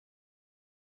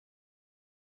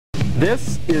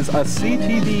This is a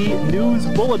CTV News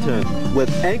Bulletin with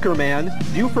anchorman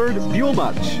Buford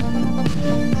Buellmuch.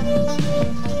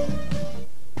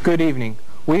 Good evening.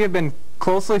 We have been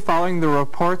closely following the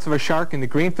reports of a shark in the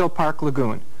Greenfield Park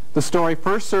Lagoon. The story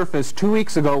first surfaced 2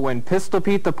 weeks ago when Pistol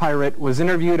Pete the Pirate was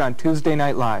interviewed on Tuesday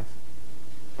Night Live.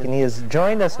 And he has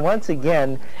joined us once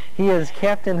again. He is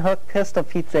Captain Hook, Pistol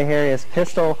Pete the Hairiest.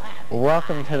 Pistol,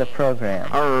 welcome to the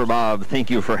program. Arr, Bob, thank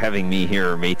you for having me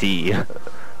here, matey.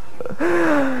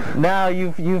 Now,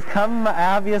 you've come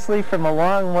obviously from a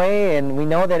long way, and we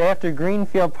know that after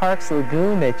Greenfield Park's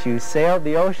Lagoon that you sailed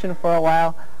the ocean for a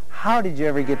while. How did you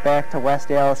ever get back to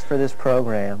West Allis for this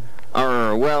program?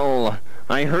 Well,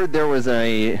 I heard there was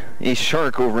a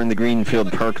shark over in the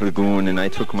Greenfield Park Lagoon, and I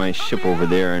took my ship over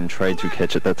there and tried to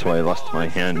catch it. That's why I lost my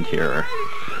hand here.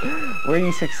 Were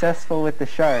you successful with the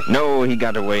shark? No, he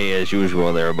got away as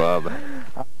usual there, Bob.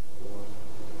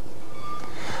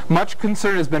 Much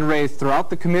concern has been raised throughout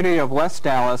the community of West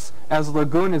Allis as the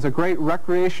lagoon is a great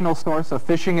recreational source of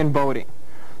fishing and boating.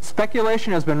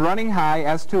 Speculation has been running high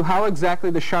as to how exactly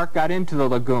the shark got into the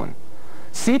lagoon.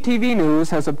 CTV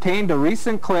News has obtained a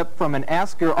recent clip from an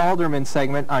Ask Your Alderman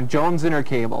segment on Jones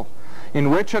Intercable, in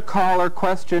which a caller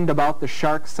questioned about the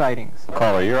shark sightings.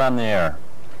 Caller, you're on the air.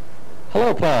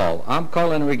 Hello, Paul. I'm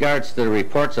calling in regards to the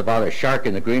reports about a shark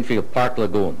in the Greenfield Park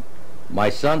Lagoon. My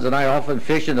sons and I often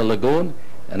fish in the lagoon,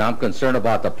 and I'm concerned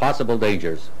about the possible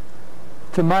dangers.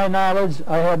 To my knowledge,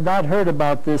 I have not heard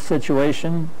about this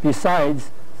situation.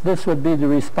 Besides, this would be the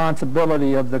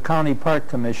responsibility of the County Park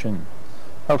Commission.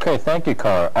 Okay, thank you,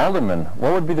 caller. Alderman,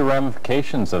 what would be the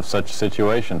ramifications of such a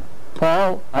situation?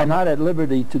 Paul, I'm not at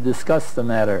liberty to discuss the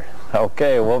matter.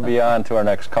 Okay, we'll be on to our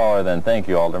next caller then. Thank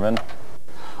you, Alderman.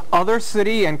 Other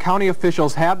city and county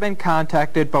officials have been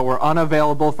contacted but were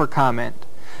unavailable for comment.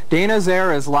 Dana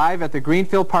Zare is live at the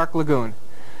Greenfield Park Lagoon.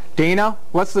 Dana,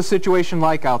 what's the situation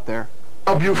like out there?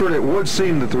 Well, Buford, it would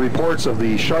seem that the reports of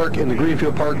the shark in the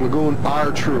Greenfield Park Lagoon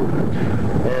are true.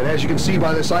 And as you can see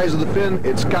by the size of the fin,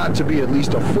 it's got to be at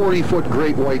least a 40-foot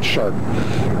great white shark.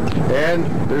 And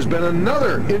there's been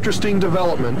another interesting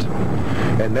development,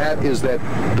 and that is that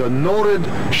the noted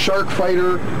shark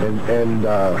fighter and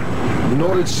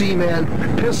noted seaman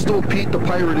Pistol Pete the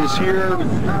Pirate is here,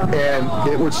 and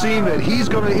it would seem that he's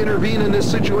going to intervene in this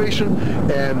situation,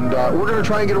 and we're going to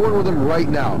try and get a word with him right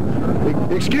now.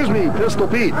 Excuse me, Pistol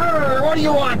Pete. What do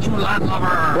you want, you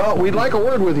landlubber? Well, we'd like a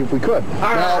word with you if we could.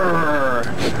 Now,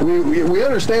 we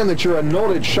understand that you're a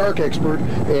noted shark expert,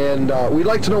 and we'd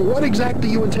like to know what exactly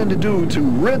you intend to do to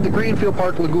rid the Greenfield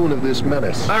Park Lagoon of this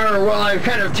menace. Well, I've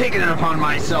kind of taken it upon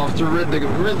myself to rid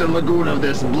the lagoon of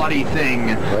this bloody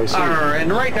thing. I see.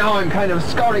 And right now I'm kind of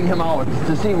scouting him out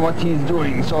to see what he's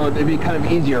doing, so it'd be kind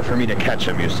of easier for me to catch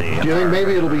him, you see. Do you think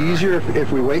maybe it'll be easier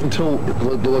if we wait until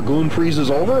the lagoon freezes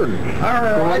over?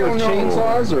 I don't know.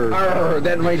 Chainsaws, or?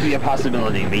 That might be a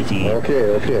possibility, matey.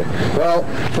 Okay. Well,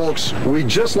 folks, we'd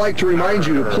just like to remind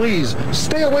you to please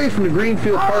stay away from the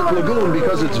Greenfield Park Lagoon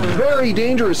because it's very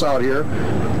dangerous out here,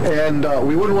 and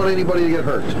we wouldn't want anybody to get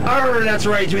hurt. That's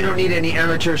right. We don't need any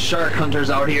amateur shark hunters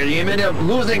out here. You end up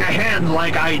losing a hand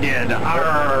like I did.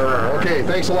 Okay,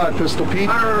 thanks a lot, Pistol Pete.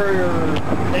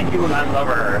 Thank you,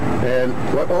 landlubber. And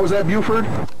what was that, Buford?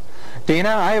 Dana,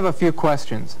 I have a few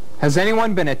questions. Has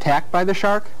anyone been attacked by the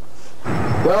shark?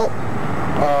 Well,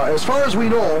 as far as we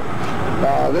know,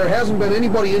 there hasn't been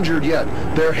anybody injured yet.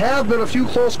 There have been a few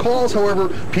close calls, however,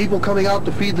 people coming out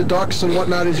to feed the ducks and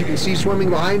whatnot, as you can see swimming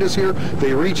behind us here.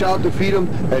 They reach out to feed them,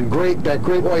 and that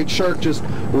great white shark just,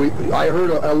 I heard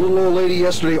a little old lady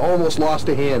yesterday almost lost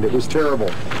a hand. It was terrible.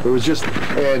 It was just,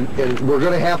 and we're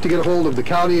going to have to get a hold of the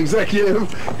county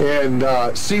executive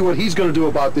and see what he's going to do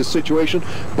about this situation.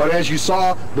 But as you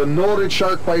saw, the noted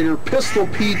shark fighter, Pistol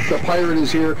Pete the Pirate,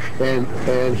 is here,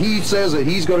 and he says that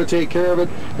he's going to take care of it,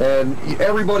 and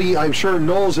everybody, I'm sure,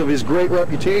 knows of his great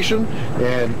reputation,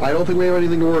 and I don't think we have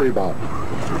anything to worry about.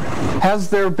 Has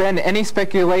there been any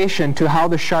speculation to how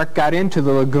the shark got into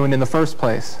the lagoon in the first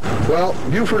place? Well,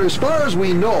 Buford, as far as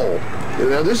we know,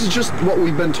 now this is just what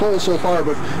we've been told so far,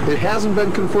 but it hasn't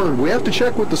been confirmed. We have to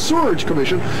check with the Sewerage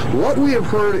Commission. What we have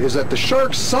heard is that the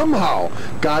shark somehow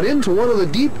got into one of the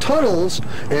deep tunnels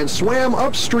and swam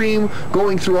upstream,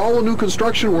 going through all the new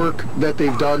construction work that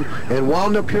they've done, and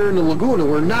wound up here in the lagoon, and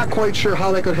we're not quite sure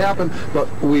how that could happen, but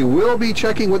we will be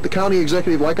checking with the county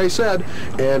executive, like I said,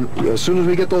 and as soon as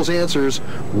we get those answers,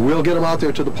 we'll get them out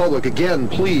there to the public. Again,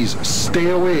 please stay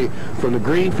away from the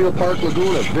Greenfield Park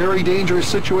Lagoon, a very dangerous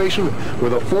situation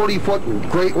with a 40-foot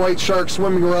great white shark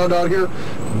swimming around out here.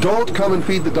 Don't come and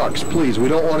feed the ducks, please. We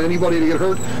don't want anybody to get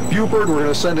hurt. Buford, we're going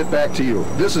to send it back to you.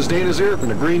 This is Dana Zare from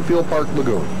the Greenfield Park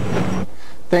Lagoon.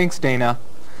 Thanks, Dana.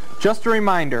 Just a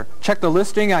reminder, check the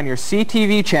listing on your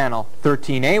CTV channel,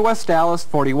 13A West Allis,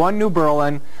 41 New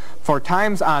Berlin, for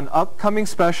times on upcoming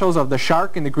specials of the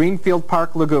shark in the Greenfield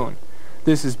Park Lagoon.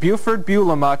 This is Buford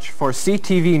Bulemuch for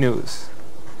CTV News.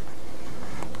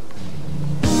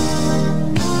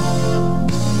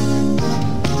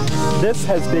 This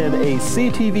has been a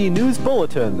CTV News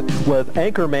Bulletin with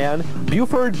anchorman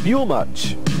Buford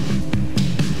Bulemuch.